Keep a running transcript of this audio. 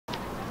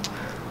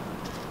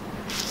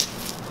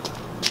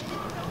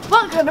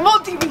Welcome to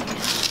Mold TV.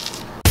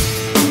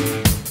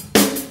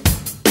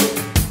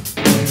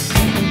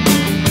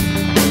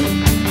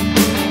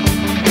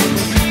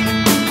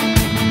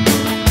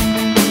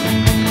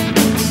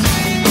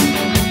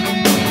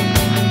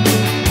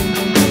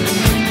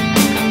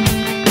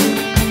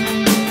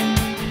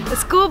 The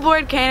school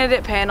board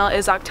candidate panel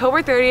is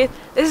October 30th.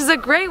 This is a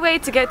great way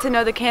to get to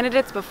know the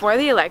candidates before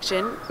the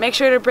election. Make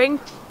sure to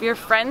bring your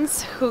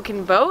friends who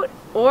can vote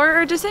or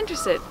are just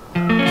interested.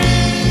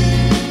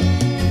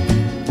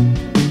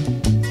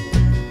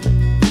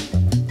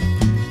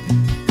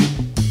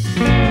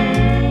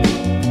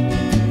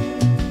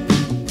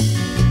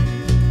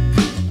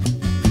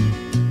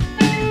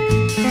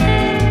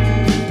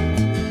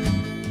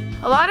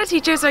 A lot of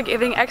teachers are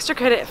giving extra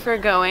credit for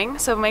going,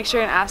 so make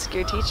sure and ask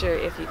your teacher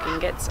if you can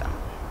get some.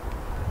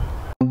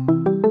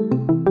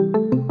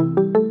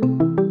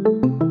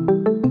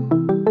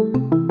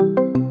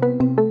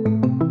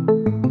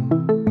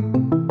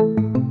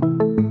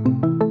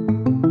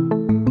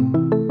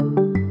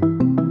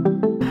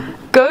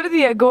 Go to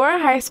the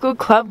Agoura High School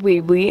Club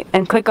Weebly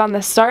and click on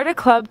the Start a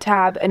Club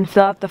tab and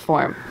fill out the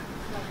form.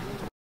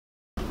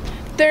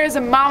 There is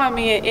a Mamma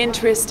Mia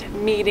interest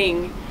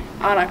meeting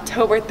on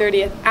October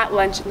 30th at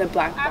lunch in the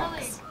Black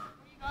Box.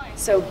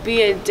 So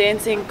be a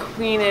dancing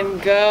queen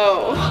and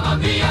go. Mamma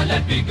Mia,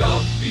 let me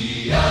go.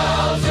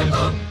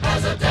 Beelzebub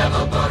has a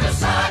devil put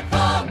aside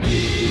for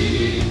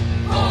me,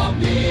 for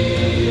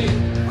me,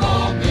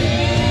 for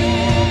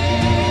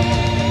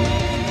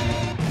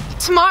me.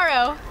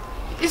 Tomorrow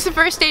is the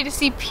first day to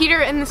see Peter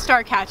and the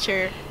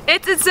Starcatcher.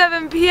 It's at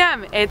 7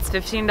 p.m. It's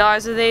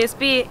 $15 with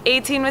ASB,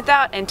 18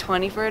 without, and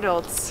 20 for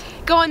adults.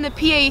 Go on the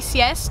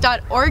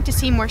PACS.org to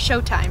see more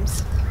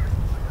showtimes.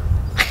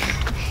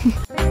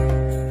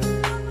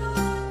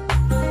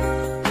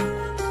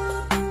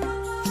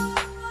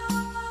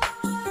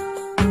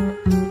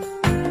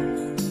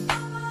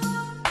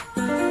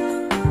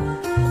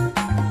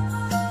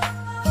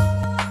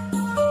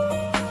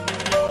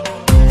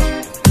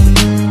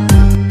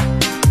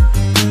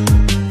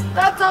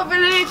 That's all for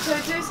today,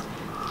 Toasters.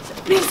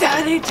 Peace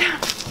out, A-Town.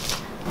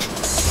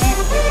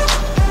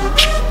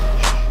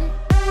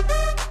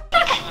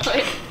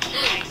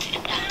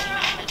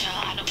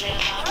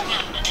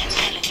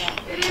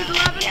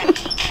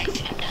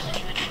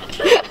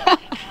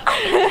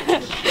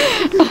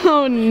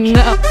 Oh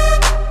no.